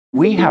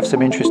We have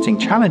some interesting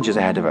challenges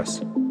ahead of us.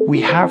 We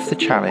have the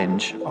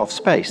challenge of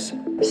space.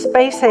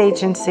 Space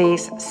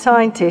agencies,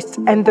 scientists,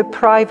 and the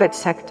private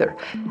sector.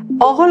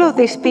 All of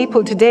these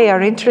people today are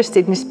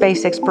interested in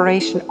space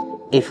exploration.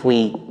 If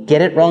we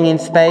get it wrong in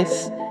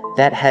space,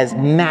 that has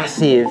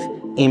massive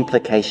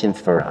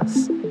implications for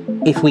us.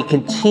 If we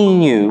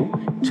continue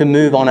to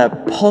move on a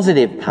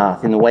positive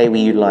path in the way we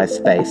utilize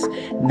space,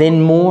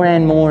 then more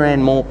and more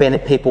and more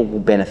people will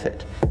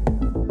benefit.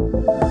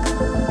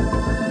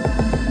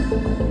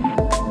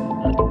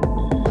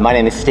 My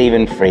name is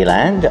Stephen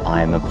Freeland.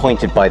 I'm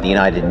appointed by the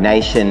United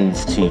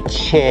Nations to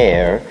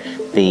chair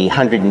the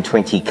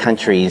 120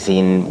 countries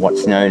in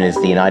what's known as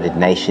the United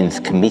Nations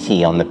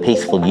Committee on the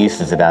Peaceful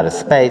Uses of Outer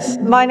Space.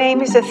 My name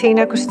is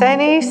Athena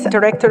Kustanis,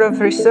 Director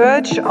of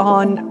Research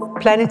on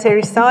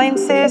Planetary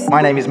Sciences.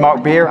 My name is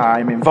Mark Beer.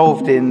 I'm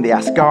involved in the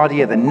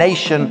Asgardia, the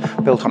nation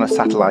built on a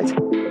satellite.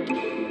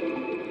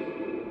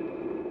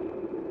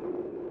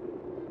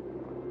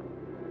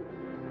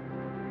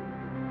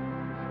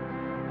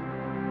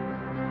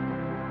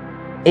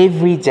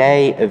 Every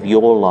day of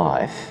your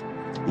life,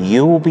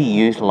 you will be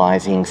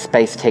utilizing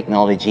space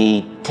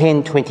technology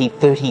 10, 20,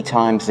 30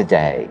 times a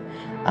day.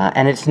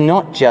 And it's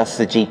not just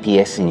the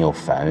GPS in your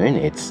phone,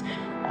 it's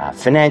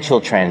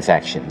financial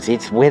transactions,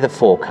 it's weather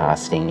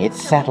forecasting,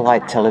 it's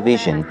satellite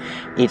television,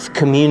 it's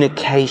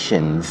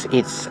communications,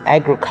 it's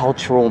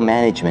agricultural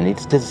management,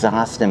 it's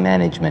disaster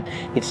management,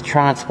 it's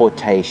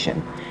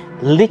transportation.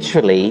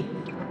 Literally,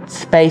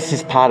 space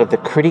is part of the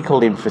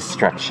critical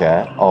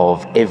infrastructure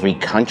of every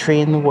country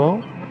in the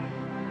world,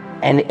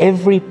 and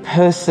every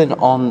person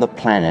on the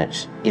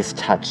planet is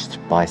touched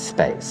by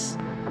space.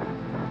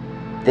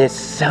 There's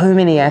so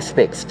many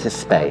aspects to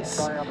space,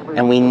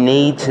 and we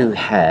need to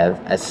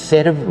have a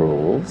set of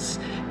rules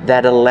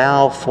that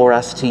allow for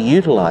us to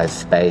utilize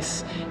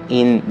space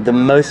in the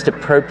most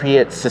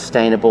appropriate,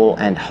 sustainable,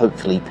 and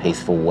hopefully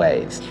peaceful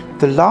ways.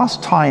 The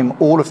last time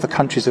all of the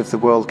countries of the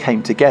world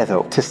came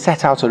together to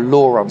set out a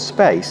law on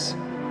space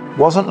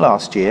wasn't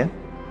last year,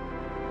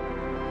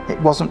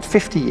 it wasn't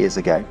 50 years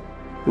ago,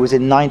 it was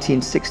in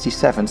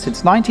 1967.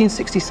 Since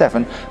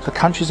 1967, the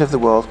countries of the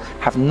world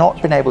have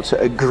not been able to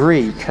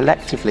agree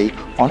collectively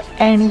on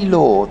any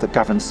law that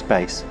governs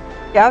space.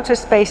 The Outer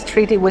Space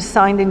Treaty was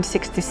signed in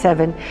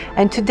 1967,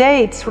 and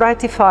today it's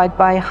ratified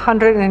by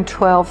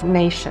 112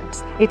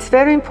 nations. It's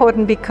very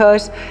important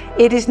because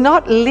it is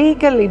not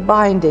legally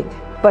binding,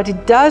 but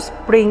it does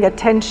bring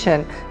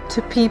attention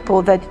to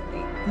people that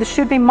they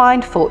should be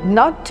mindful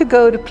not to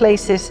go to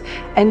places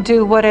and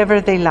do whatever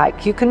they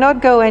like. You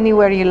cannot go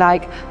anywhere you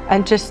like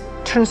and just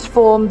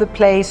transform the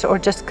place or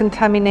just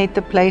contaminate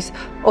the place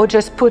or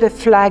just put a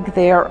flag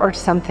there or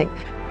something.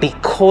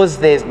 Because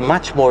there's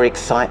much more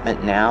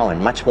excitement now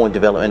and much more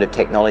development of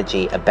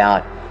technology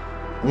about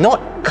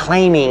not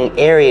claiming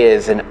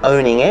areas and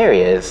owning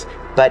areas,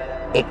 but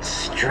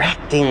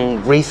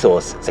extracting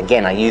resources.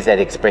 Again, I use that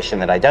expression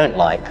that I don't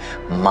like,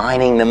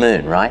 mining the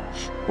moon, right?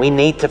 We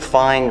need to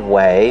find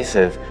ways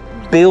of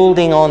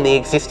building on the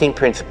existing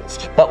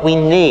principles, but we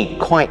need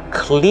quite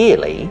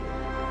clearly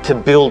to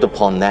build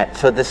upon that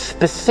for the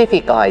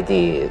specific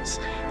ideas,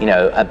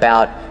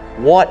 about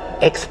what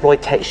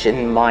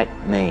exploitation might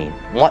mean,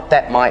 what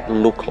that might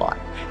look like,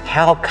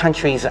 how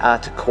countries are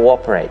to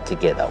cooperate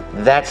together.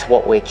 That's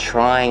what we're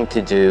trying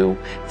to do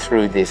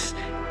through this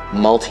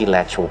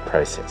multilateral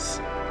process.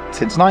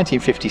 Since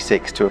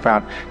 1956 to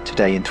about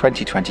today in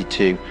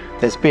 2022,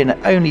 there's been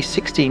only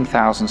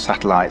 16,000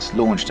 satellites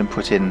launched and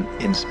put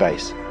in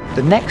space.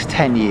 The next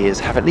 10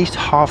 years have at least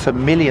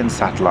 500,000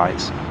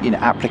 satellites in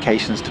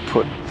applications to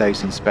put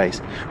those in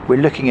space.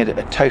 We're looking at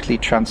a totally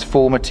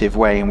transformative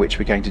way in which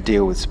we're going to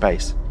deal with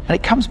space. And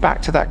it comes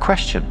back to that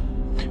question.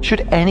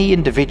 Should any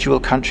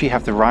individual country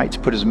have the right to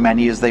put as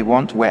many as they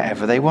want,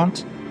 wherever they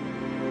want?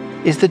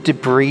 Is the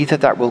debris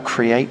that will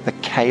create, the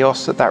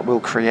chaos that will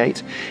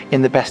create,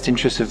 in the best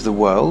interest of the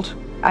world?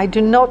 I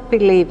do not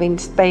believe in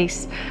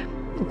space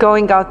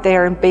going out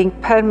there and being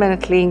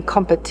permanently in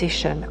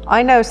competition.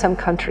 I know some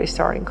countries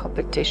are in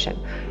competition.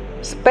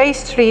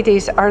 Space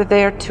treaties are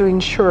there to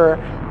ensure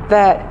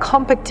that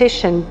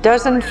competition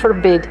doesn't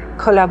forbid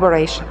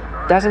collaboration,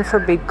 doesn't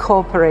forbid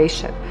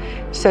cooperation.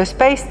 So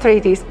space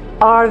treaties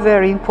are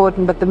very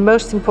important, but the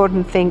most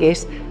important thing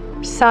is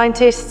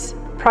scientists,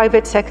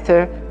 private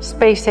sector,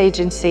 space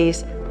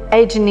agencies,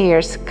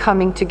 engineers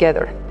coming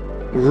together.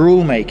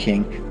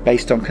 Rulemaking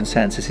based on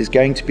consensus is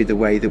going to be the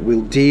way that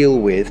we'll deal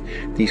with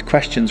these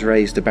questions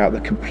raised about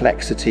the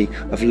complexity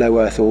of low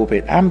Earth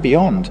orbit and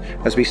beyond,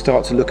 as we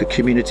start to look at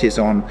communities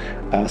on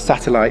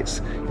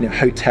satellites,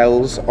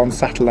 hotels on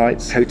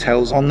satellites,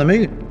 hotels on the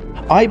moon.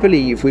 I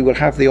believe we will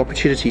have the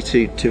opportunity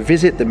to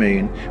visit the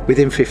moon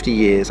within 50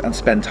 years and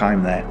spend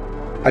time there.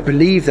 I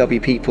believe there'll be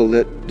people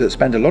that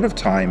spend a lot of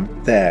time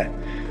there.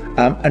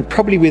 And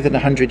probably within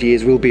 100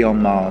 years we'll be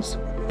on Mars.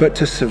 But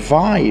to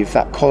survive,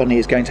 that colony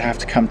is going to have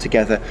to come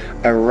together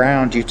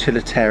around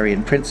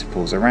utilitarian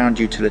principles, around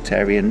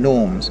utilitarian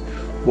norms,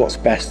 what's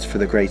best for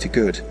the greater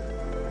good.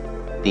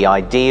 The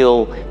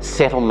ideal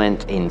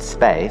settlement in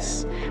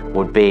space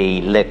would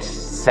be, let's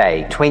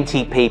say,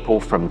 20 people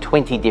from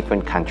 20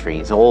 different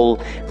countries, all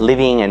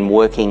living and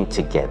working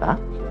together.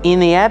 In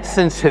the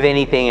absence of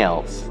anything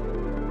else,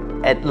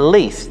 at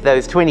least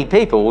those 20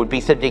 people would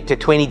be subject to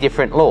 20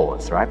 different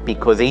laws, right?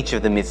 Because each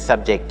of them is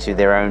subject to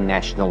their own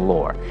national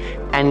law.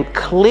 And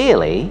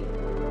clearly,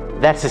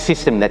 that's a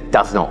system that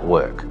does not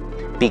work,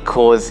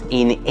 because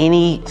in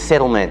any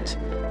settlement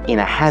in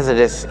a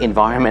hazardous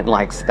environment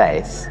like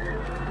space,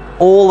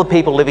 all the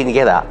people living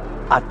together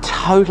are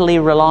totally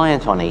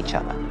reliant on each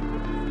other.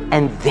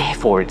 And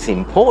therefore it's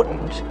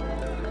important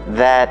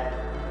that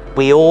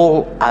we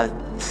all are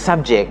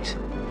subject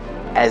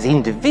as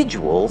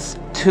individuals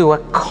to a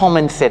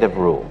common set of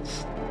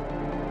rules.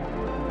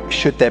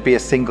 Should there be a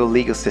single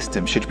legal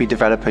system? Should we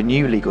develop a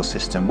new legal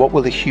system? What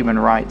will the human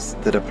rights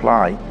that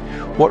apply?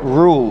 What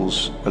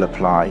rules will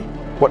apply?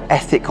 What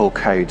ethical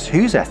codes?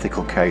 Whose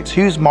ethical codes?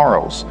 Whose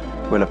morals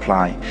will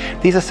apply?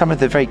 These are some of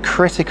the very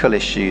critical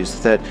issues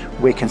that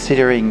we're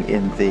considering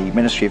in the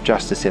Ministry of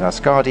Justice in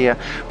Asgardia,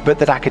 but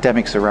that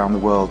academics around the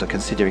world are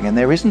considering, and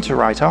there isn't a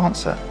right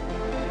answer.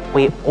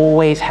 We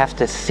always have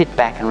to sit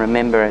back and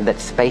remember that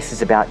space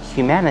is about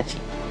humanity.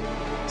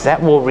 So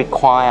that will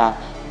require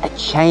a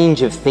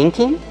change of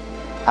thinking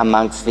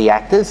amongst the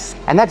actors,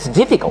 and that's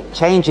difficult.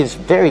 Change is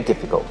very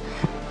difficult.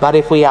 But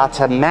if we are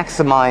to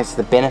maximize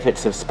the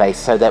benefits of space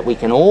so that we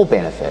can all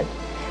benefit,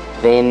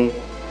 then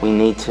we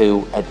need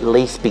to at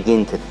least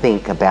begin to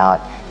think about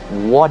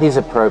what is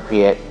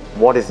appropriate,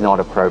 what is not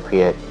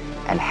appropriate,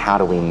 and how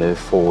do we move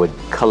forward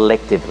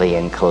collectively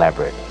and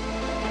collaboratively.